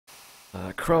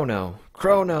Chrono.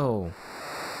 Chrono!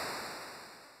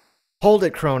 Hold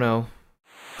it, Chrono!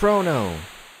 Chrono!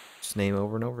 Just name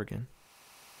over and over again.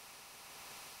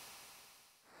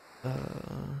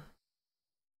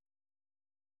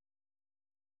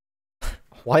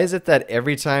 Why is it that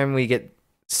every time we get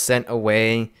sent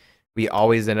away, we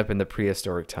always end up in the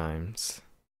prehistoric times?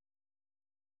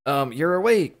 You're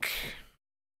awake.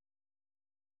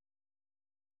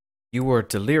 You were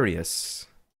delirious.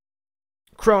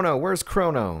 Chrono, where's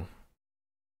Chrono?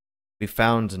 We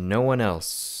found no one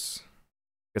else.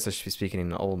 Guess I should be speaking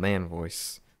in an old man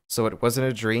voice. So it wasn't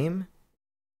a dream?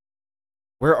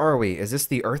 Where are we? Is this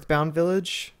the Earthbound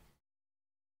village?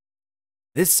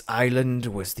 This island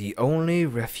was the only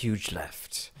refuge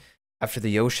left after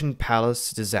the Ocean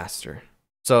Palace disaster.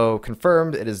 So,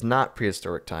 confirmed, it is not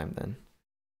prehistoric time then.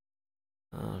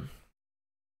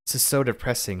 This is so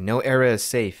depressing. No era is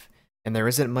safe, and there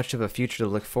isn't much of a future to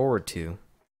look forward to.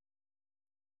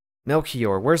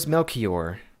 Melchior, where's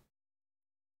Melchior?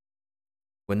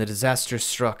 When the disaster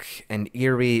struck, an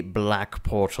eerie black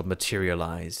portal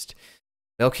materialized.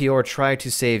 Melchior tried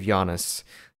to save Giannis,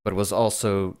 but was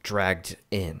also dragged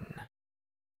in.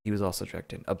 He was also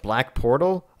dragged in. A black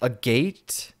portal? A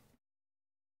gate?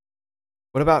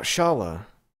 What about Shala?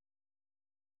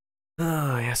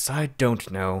 Ah, yes, I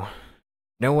don't know.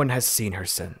 No one has seen her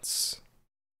since.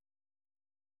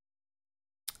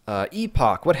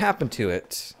 Epoch, what happened to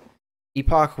it?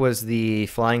 Epoch was the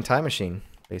flying time machine,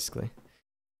 basically.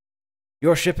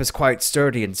 Your ship is quite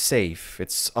sturdy and safe.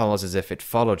 It's almost as if it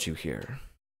followed you here.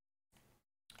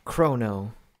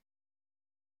 Chrono.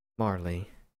 Marley.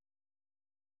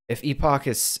 If Epoch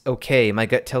is okay, my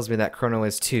gut tells me that Chrono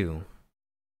is too.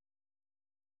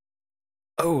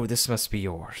 Oh, this must be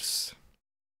yours.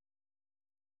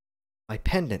 My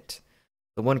pendant.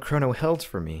 The one Chrono held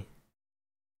for me.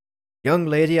 Young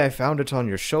lady, I found it on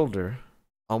your shoulder,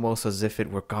 almost as if it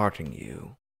were guarding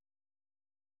you.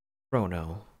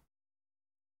 Chrono.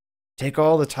 Take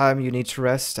all the time you need to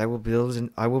rest. I will be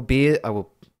in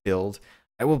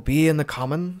the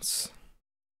commons.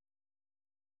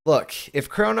 Look, if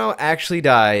Chrono actually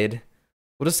died,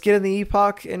 we'll just get in the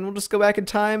Epoch and we'll just go back in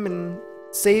time and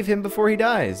save him before he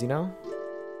dies, you know?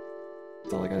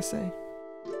 That's all I gotta say.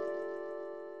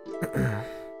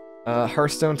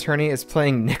 Hearthstone Tourney is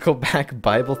playing Nickelback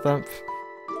Bible Thump.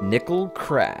 Nickel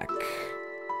Crack.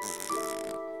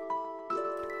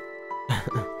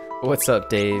 What's up,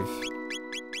 Dave?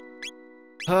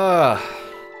 That's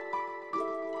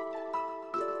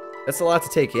a lot to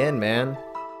take in, man.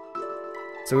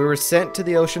 So we were sent to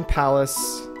the Ocean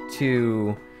Palace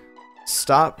to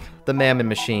stop the Mammon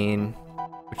Machine,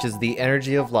 which is the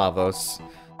energy of Lavos.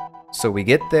 So we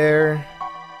get there,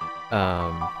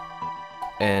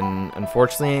 and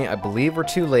unfortunately, I believe we're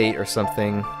too late or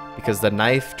something, because the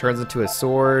knife turns into a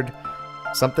sword,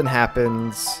 something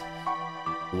happens,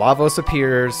 Lavos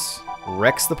appears,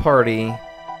 wrecks the party,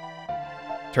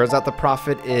 turns out the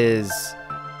prophet is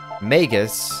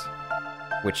Magus,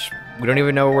 which we don't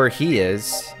even know where he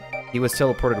is. He was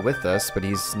teleported with us, but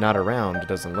he's not around, it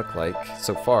doesn't look like,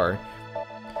 so far.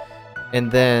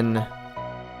 And then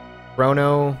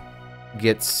Chrono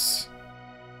gets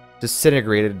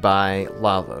disintegrated by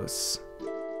Lavos.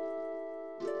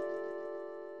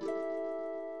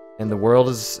 And the world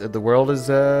is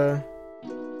in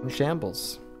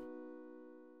shambles.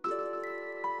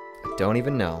 I don't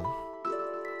even know.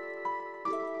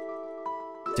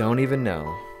 Don't even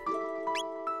know.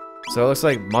 So it looks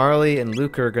like Marley and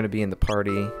Luca are going to be in the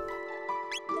party.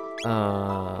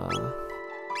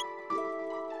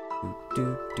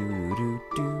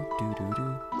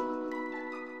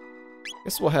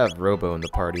 Guess we'll have Robo in the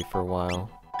party for a while.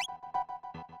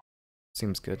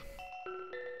 Seems good.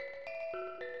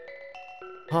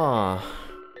 Huh.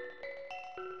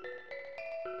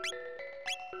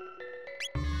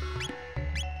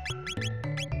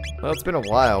 Well, it's been a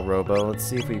while, Robo. Let's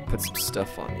see if we put some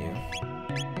stuff on you.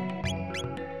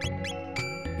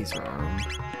 He's arm.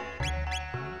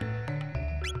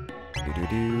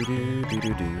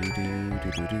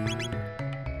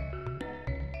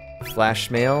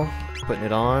 Flash mail, putting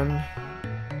it on.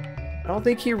 I don't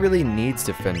think he really needs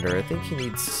Defender. I think he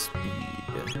needs speed.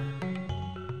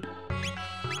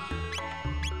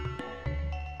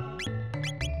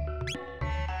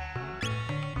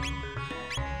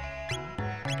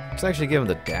 Let's actually give him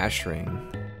the dash ring.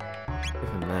 Give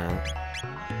him that.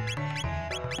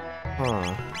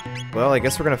 Huh. Well, I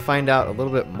guess we're gonna find out a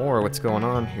little bit more what's going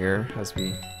on here as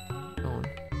we go on.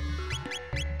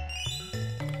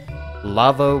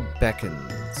 Lavo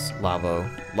beckons.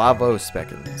 Lavos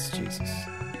beckons. Jesus.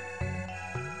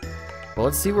 Well,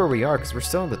 let's see where we are, because we're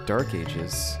still in the Dark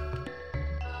Ages.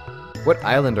 What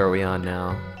island are we on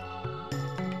now?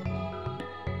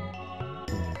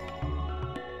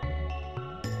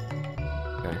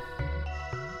 Okay.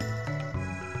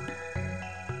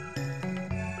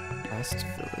 Last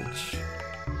village.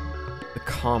 The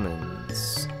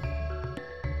Commons.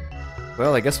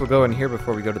 Well, I guess we'll go in here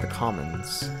before we go to the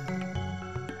Commons.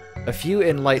 A few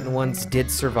enlightened ones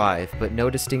did survive, but no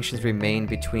distinctions remain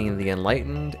between the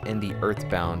enlightened and the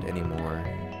earthbound anymore.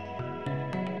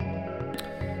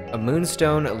 A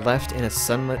moonstone left in a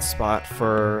sunlit spot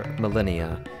for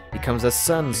millennia becomes a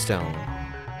sunstone.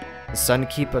 The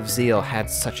Sunkeep of Zeal had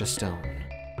such a stone.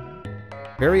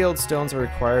 Very old stones are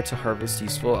required to harvest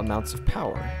useful amounts of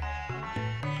power.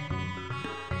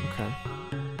 Okay.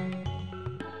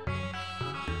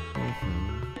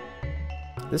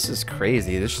 This is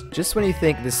crazy. Just when you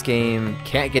think this game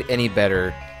can't get any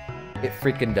better, it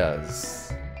freaking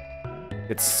does.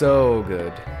 It's so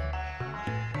good.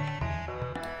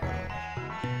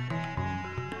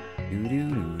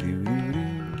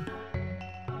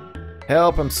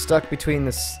 Help, I'm stuck between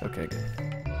this... Okay, good.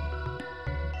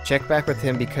 Check back with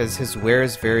him because his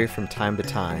wares vary from time to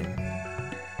time.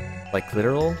 Like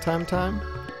literal time?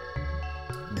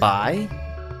 Buy?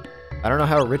 I don't know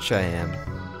how rich I am.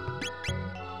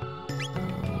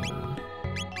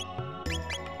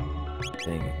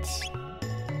 Dang it.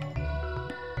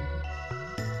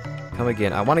 Come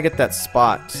again. I want to get that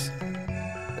spot.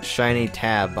 That shiny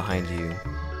tab behind you.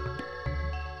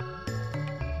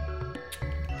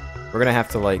 We're gonna have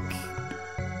to, like,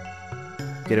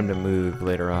 get him to move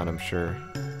later on, I'm sure.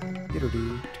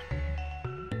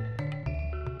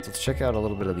 Let's check out a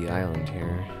little bit of the island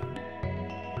here.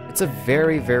 It's a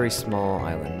very, very small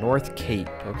island. North Cape,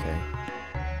 okay.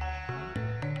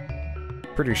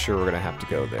 Pretty sure we're gonna have to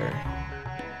go there.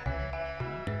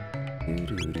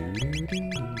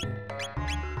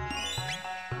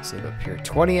 Save up here.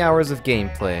 20 hours of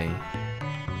gameplay.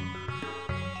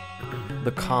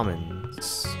 The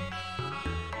Commons.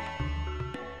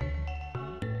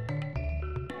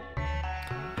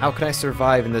 How can I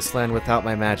survive in this land without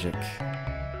my magic?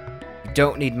 You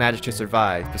don't need magic to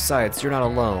survive. Besides, you're not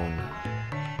alone.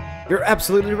 You're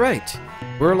absolutely right.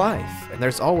 We're alive, and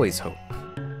there's always hope.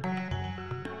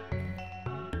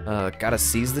 Gotta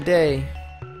seize the day.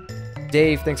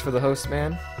 Dave, thanks for the host,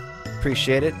 man.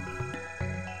 Appreciate it.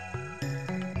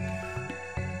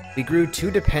 We grew too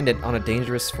dependent on a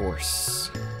dangerous force.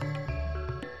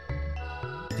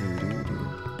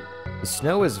 The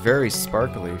snow is very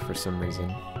sparkly for some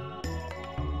reason.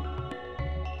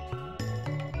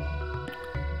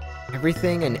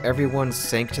 Everything and everyone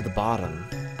sank to the bottom.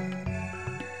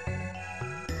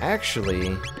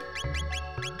 Actually...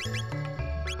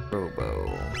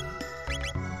 Robo.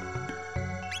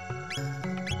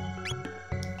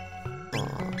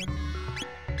 Aw.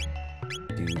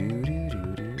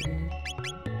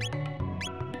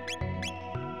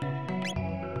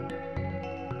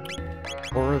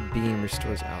 Aura Beam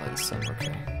restores allies some,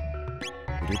 okay.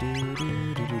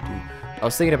 I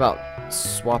was thinking about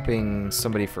swapping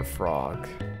somebody for Frog.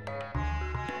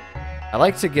 I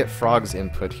like to get Frog's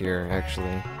input here,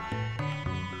 actually.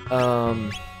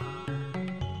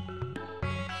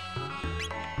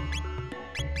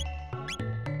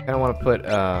 Kinda wanna put,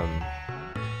 well...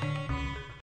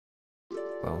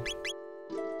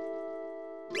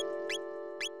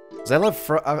 I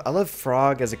love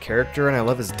Frog as a character, and I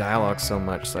love his dialogue so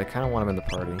much, so I kind of want him in the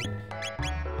party.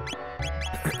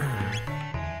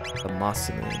 The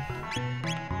Masamune.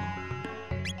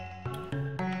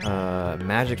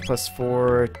 Magic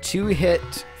 +4, 2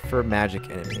 hit for magic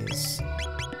enemies.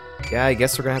 Yeah, I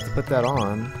guess we're gonna have to put that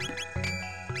on.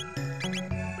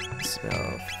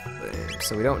 Smell flame.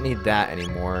 So we don't need that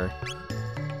anymore.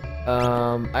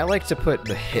 I like to put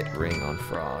the hit ring on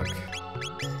Frog.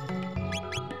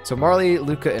 So Marley,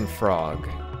 Luca, and Frog.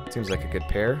 Seems like a good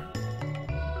pair.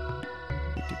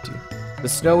 The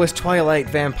snow is twilight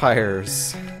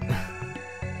vampires.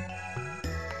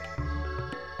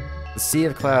 The sea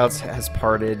of clouds has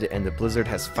parted and the blizzard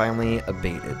has finally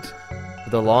abated.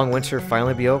 Will the long winter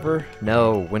finally be over?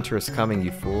 No, winter is coming,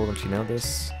 you fool. Don't you know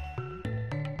this?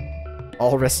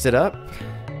 All rested up?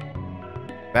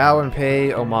 Bow and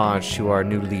pay homage to our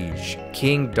new liege,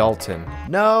 King Dalton.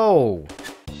 No!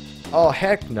 Oh,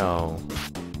 heck no.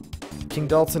 King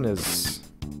Dalton is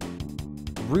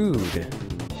rude.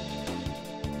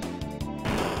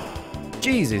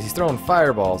 Jesus, he's throwing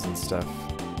fireballs and stuff.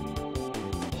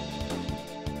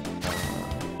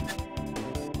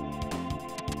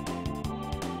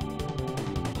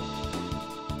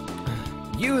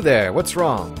 You there, what's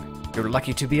wrong? You're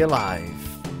lucky to be alive.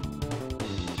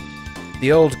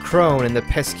 The old crone and the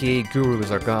pesky gurus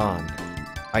are gone.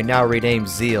 I now rename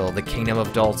Zeal the Kingdom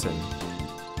of Dalton.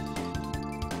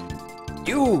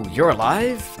 You're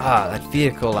alive? Ah, that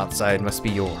vehicle outside must be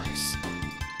yours.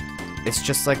 It's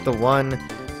just like the one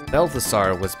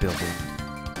Balthasar was building.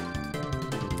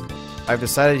 I've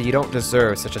decided you don't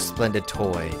deserve such a splendid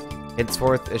toy.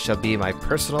 Henceforth, it shall be my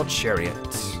personal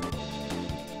chariot.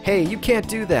 Hey, you can't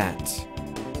do that!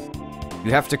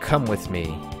 You have to come with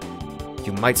me.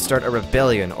 You might start a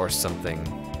rebellion or something.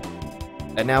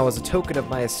 And now, as a token of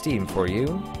my esteem for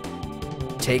you,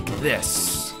 take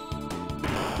this.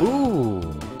 Ooh,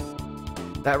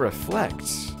 that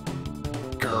reflects.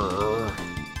 Grrr.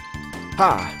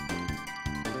 Ha!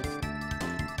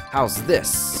 How's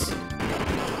this?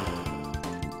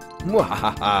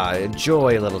 Mwahaha!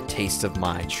 Enjoy a little taste of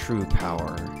my true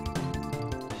power.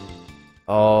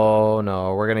 Oh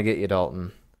no, we're gonna get you,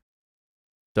 Dalton.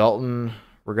 Dalton,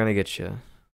 we're gonna get you.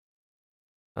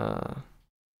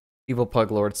 Evil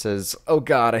Pug Lord says, "Oh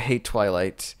God, I hate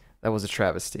Twilight. That was a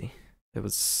travesty. It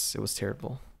was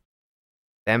terrible.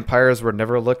 Vampires were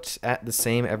never looked at the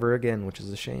same ever again, which is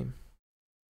a shame.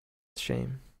 It's a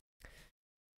shame."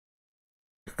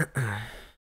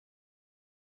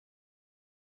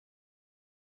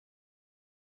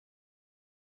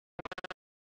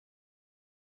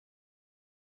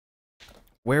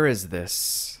 Where is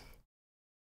this?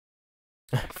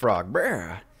 Frog.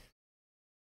 Brr.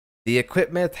 The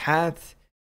equipment hath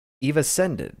eve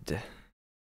ascended.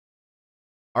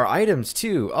 Our items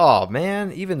too. Oh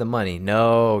man, even the money.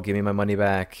 No, give me my money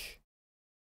back.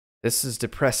 This is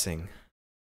depressing.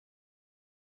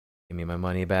 Give me my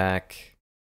money back.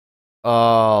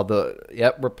 Oh,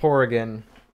 yep, we're poor again.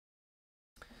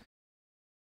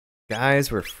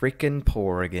 Guys, we're freaking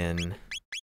poor again.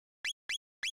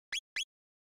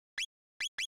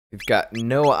 We've got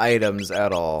no items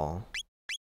at all.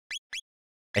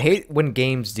 I hate when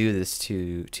games do this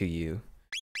to you.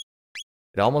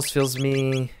 It almost fills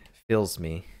me.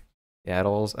 Yeah, it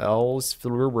always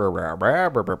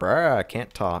I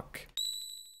can't talk.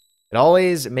 It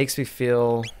always makes me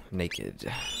feel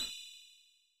naked.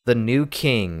 The New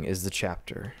King is the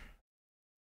chapter.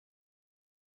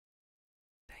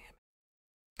 Dang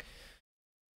it.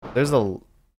 There's a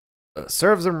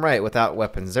serves them right without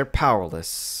weapons. They're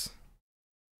powerless.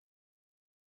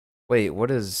 Wait, what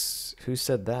is... Who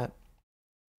said that?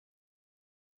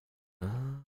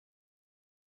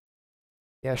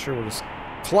 Yeah, sure, we'll just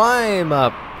climb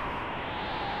up.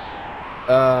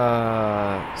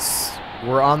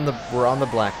 We're on the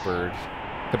Blackbird.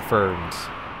 Confirmed.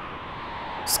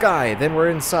 Sky, then we're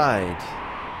inside.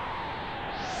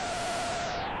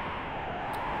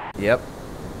 Yep.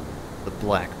 The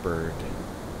Blackbird.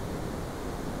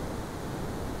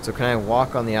 So can I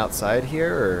walk on the outside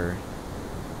here, or...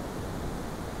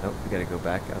 Nope, we gotta go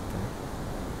back out there.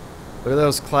 Look at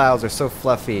those clouds, they're so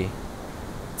fluffy.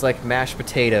 It's like mashed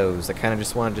potatoes. I kind of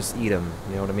just want to just eat them,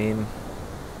 you know what I mean?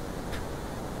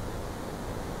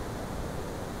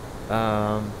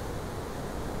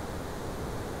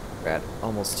 We're at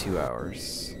almost 2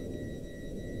 hours.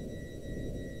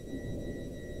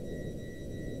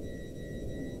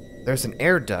 There's an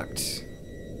air duct.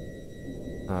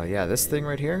 Oh yeah, this thing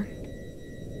right here?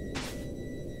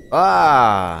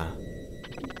 Ah!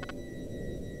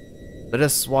 Let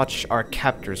us watch our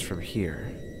captors from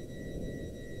here.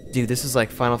 Dude, this is like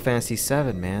Final Fantasy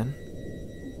VII, man.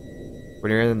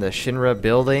 When you're in the Shinra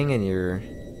building and you're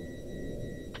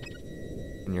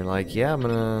like, yeah, I'm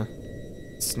gonna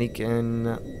sneak in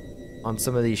on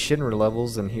some of these Shinra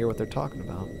levels and hear what they're talking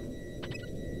about.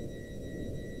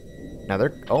 Now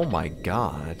they're... Oh my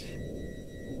god.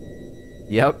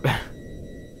 Yep.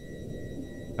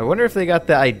 I wonder if they got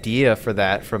the idea for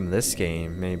that from this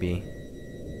game, maybe.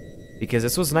 Because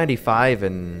this was 95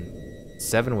 and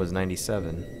 7 was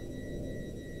 97.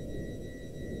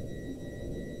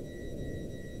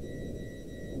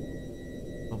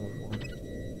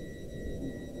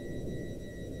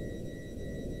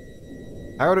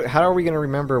 How are we going to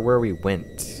remember where we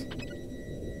went?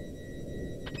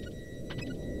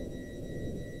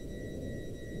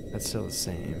 That's still the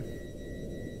same.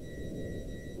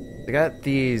 They got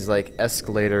these, like,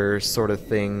 escalator sort of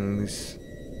things.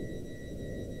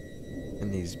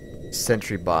 And these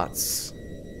sentry bots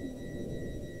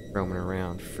roaming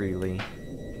around freely.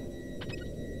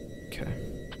 Okay.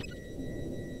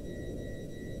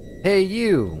 Hey,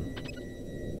 you!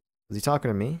 Was he talking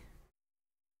to me?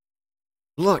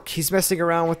 Look, he's messing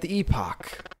around with the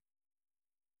epoch.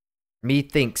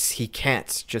 Methinks he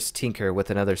can't just tinker with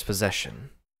another's possession.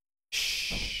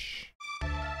 Shh.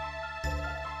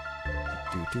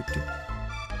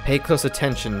 Pay close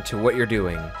attention to what you're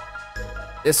doing.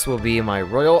 This will be my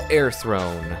royal air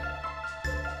throne.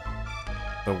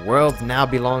 The world now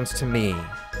belongs to me.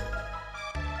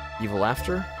 Evil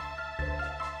laughter?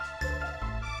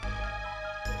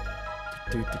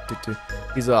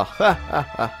 He's a ha ha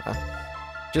ha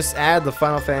ha. Just add the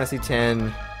Final Fantasy X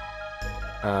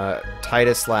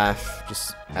Titus laugh.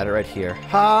 Just add it right here.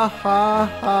 Ha ha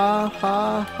ha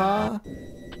ha ha.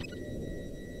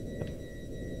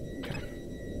 Okay.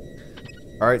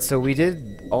 Alright, so we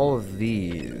did all of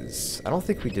these. I don't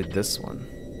think we did this one.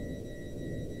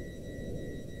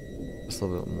 Just a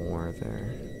little bit more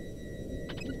there.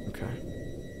 Okay.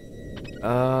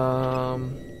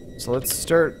 So let's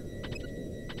start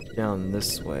down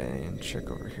this way and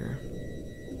check over here.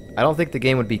 I don't think the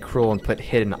game would be cruel and put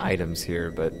hidden items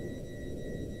here, but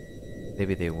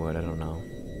maybe they would, I don't know.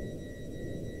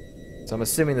 So I'm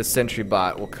assuming the sentry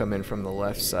bot will come in from the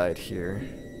left side here.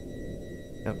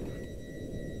 Yep.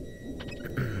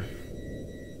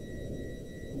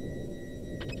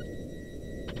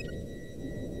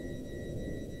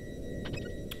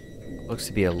 Looks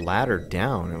to be a ladder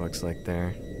down, it looks like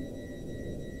there.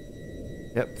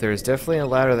 Yep, there's definitely a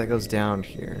ladder that goes down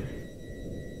here.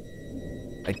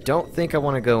 I don't think I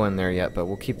want to go in there yet, but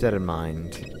we'll keep that in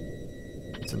mind.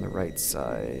 It's on the right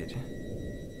side.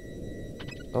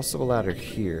 Also a ladder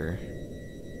here.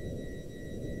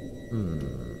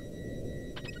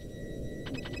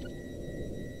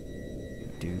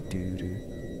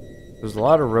 There's a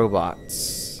lot of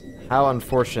robots. How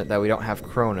unfortunate that we don't have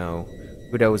Chrono,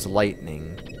 who knows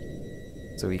lightning,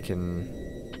 so we can,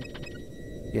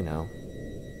 you know,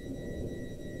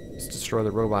 just destroy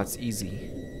the robots easy.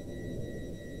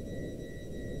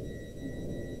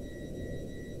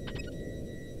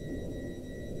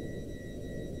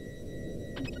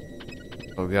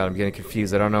 Oh god, I'm getting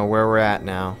confused. I don't know where we're at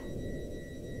now.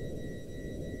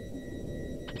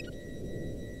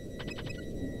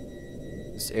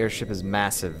 This airship is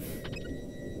massive.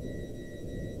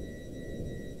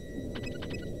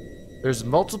 There's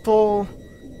multiple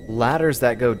ladders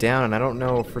that go down, and I don't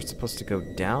know if we're supposed to go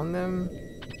down them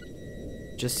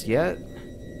just yet.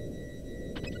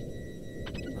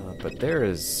 But there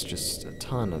is just a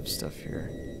ton of stuff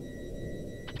here.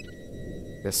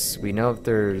 Guess we know if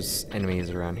there's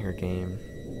enemies around here, game.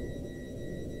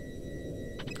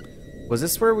 Was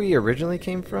this where we originally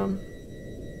came from?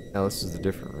 No, this is a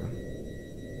different room.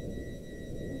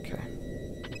 Okay.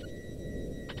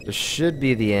 This should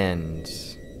be the end,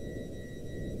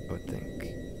 I would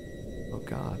think. Oh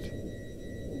god.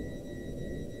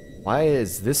 Why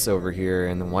is this over here,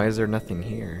 and then why is there nothing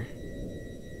here?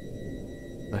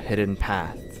 A hidden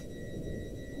path.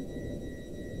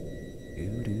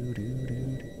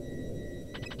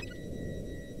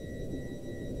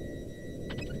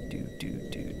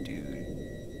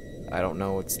 I don't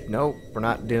know what's... Nope, we're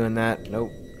not doing that.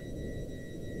 Nope.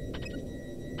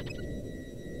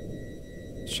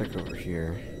 Let's check over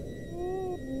here.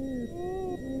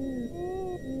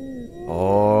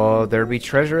 Oh, there'd be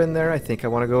treasure in there. I think I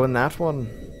want to go in that one.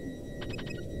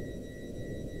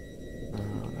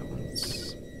 Oh, that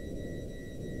one's...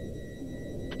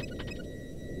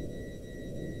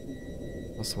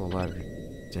 Also a ladder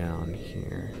down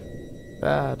here.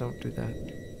 Ah, don't do that.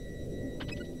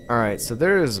 Alright, so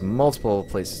there's multiple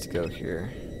places to go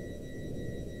here.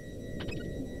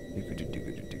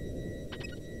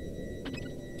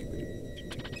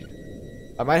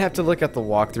 I might have to look at the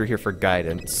walkthrough here for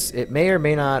guidance. It may or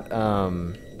may not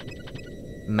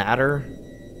matter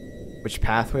which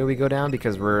pathway we go down,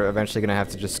 because we're eventually going to have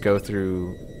to just go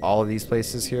through all of these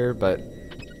places here, but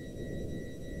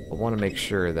I want to make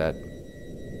sure that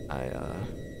I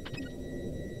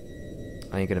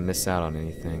ain't going to miss out on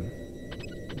anything.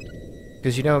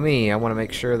 Because you know me, I want to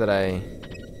make sure that I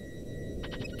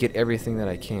get everything that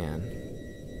I can.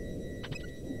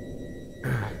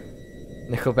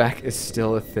 Nickelback is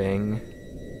still a thing.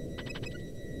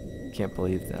 Can't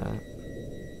believe that.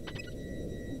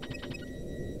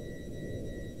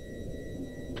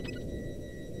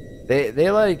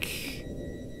 They like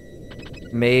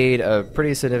made a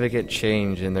pretty significant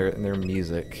change in their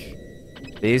music.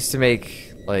 They used to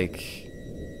make like,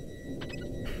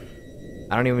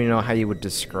 I don't even know how you would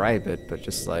describe it, but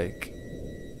just like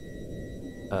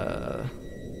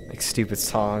stupid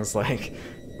songs like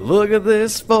 "Look at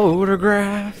this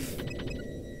photograph,"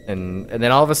 and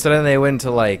then all of a sudden they went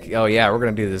to like, "Oh yeah, we're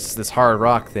gonna do this hard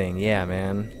rock thing." Yeah,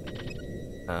 man.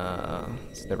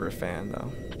 Was never a fan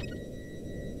though.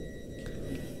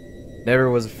 Never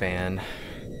was a fan.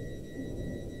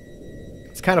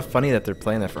 It's kind of funny that they're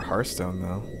playing that for Hearthstone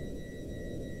though.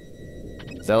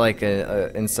 Is that like a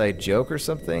inside joke or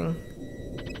something?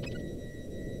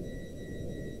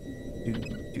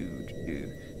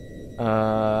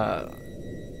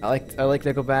 I like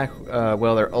Nickelback.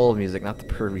 Well, their old music, not the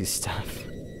pervy stuff.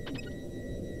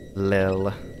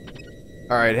 Lil.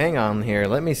 Alright, hang on here.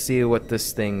 Let me see what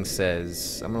this thing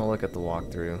says. I'm gonna look at the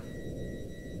walkthrough.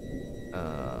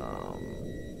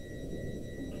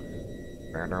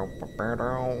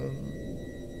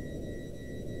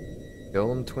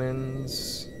 Golem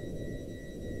Twins.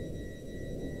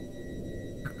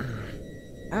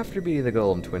 After beating the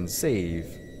Golem Twins, save.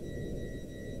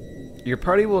 Your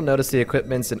party will notice the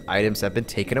equipments and items have been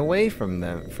taken away from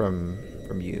them from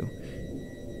you.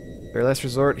 Their last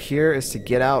resort here is to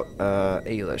get out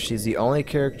Ayla. She's the only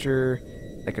character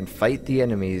that can fight the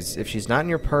enemies. If she's not in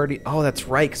your party... Oh, that's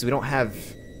right, because we don't have...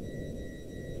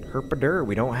 Herpadur.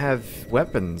 We don't have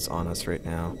weapons on us right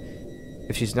now.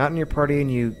 If she's not in your party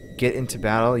and you get into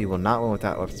battle, you will not win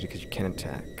without weapons because you can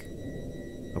attack.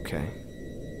 Okay.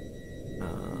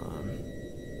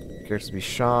 Characters will be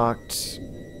shocked.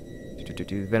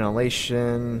 Do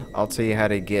ventilation. I'll tell you how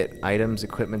to get items,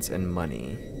 equipments, and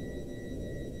money.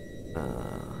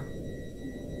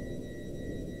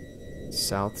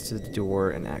 South to the door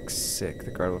and act sick.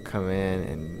 The guard will come in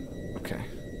and... Okay.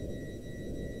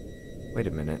 Wait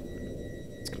a minute.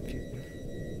 It's confusing.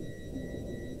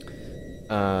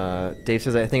 Dave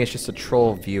says, I think it's just to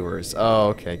troll viewers. Oh,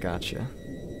 okay, gotcha.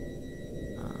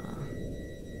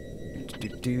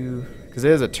 Because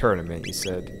it is a tournament, you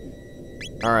said.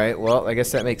 Alright, well, I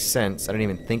guess that makes sense. I didn't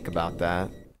even think about that.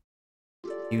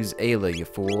 Use Ayla, you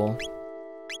fool.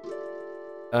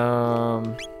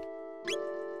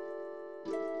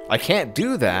 I can't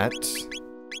do that.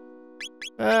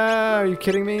 Are you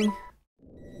kidding me?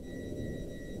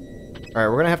 Alright,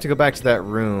 we're gonna have to go back to that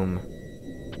room.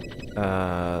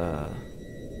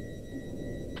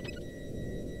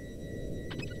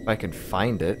 If I can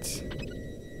find it.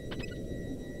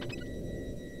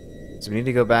 So we need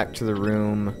to go back to the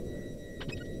room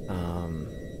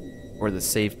where the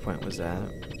save point was at.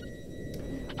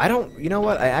 You know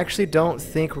what? I actually don't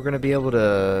think we're gonna be able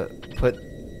to put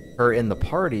her in the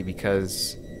party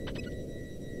because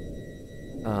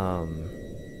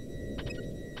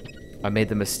I made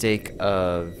the mistake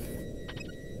of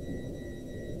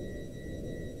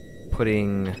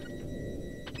putting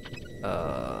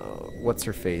what's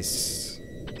her face?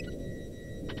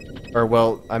 Or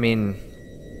well, I mean,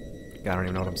 I don't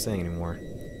even know what I'm saying anymore.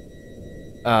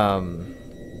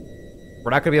 We're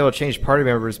not gonna be able to change party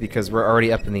members because we're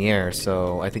already up in the air,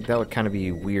 so I think that would kind of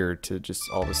be weird to just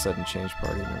all of a sudden change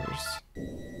party members.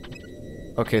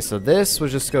 Okay, so this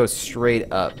would just go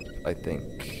straight up, I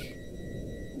think.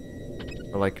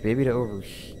 Or like maybe to over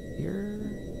here?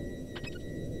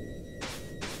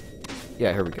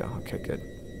 Yeah, here we go. Okay, good.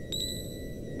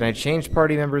 Can I change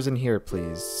party members in here,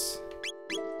 please?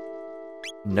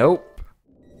 Nope.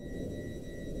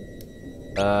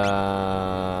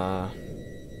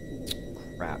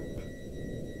 Crap.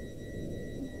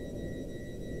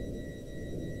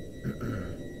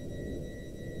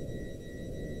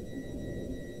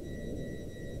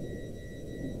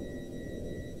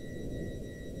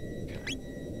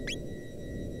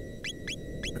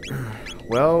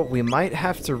 Well, we might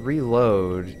have to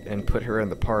reload and put her in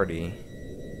the party.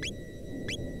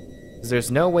 'Cause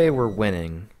there's no way we're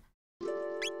winning.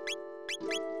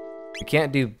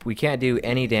 We can't do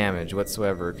any damage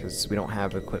whatsoever because we don't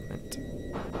have equipment.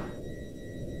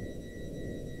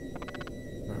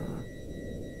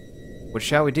 What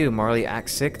shall we do? Marley, act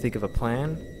sick, think of a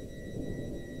plan.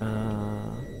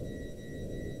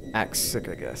 Act sick,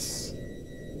 I guess.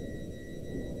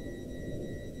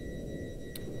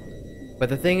 But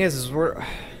the thing is we're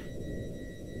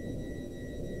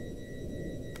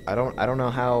I don't know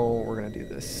how we're gonna do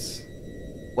this.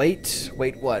 Wait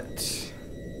what?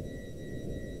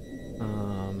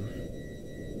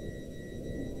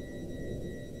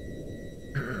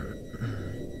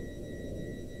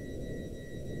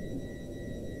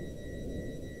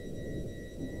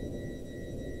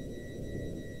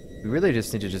 We really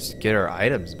just need to just get our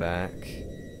items back.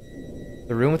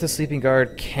 The room with the sleeping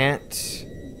guard can't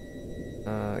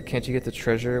you get the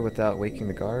treasure without waking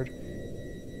the guard?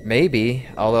 Maybe,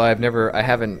 although I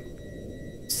haven't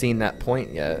seen that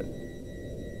point yet.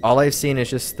 All I've seen is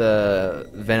just the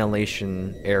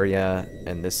ventilation area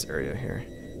and this area here.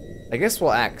 I guess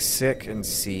we'll act sick and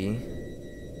see.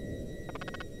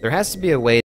 There has to be a way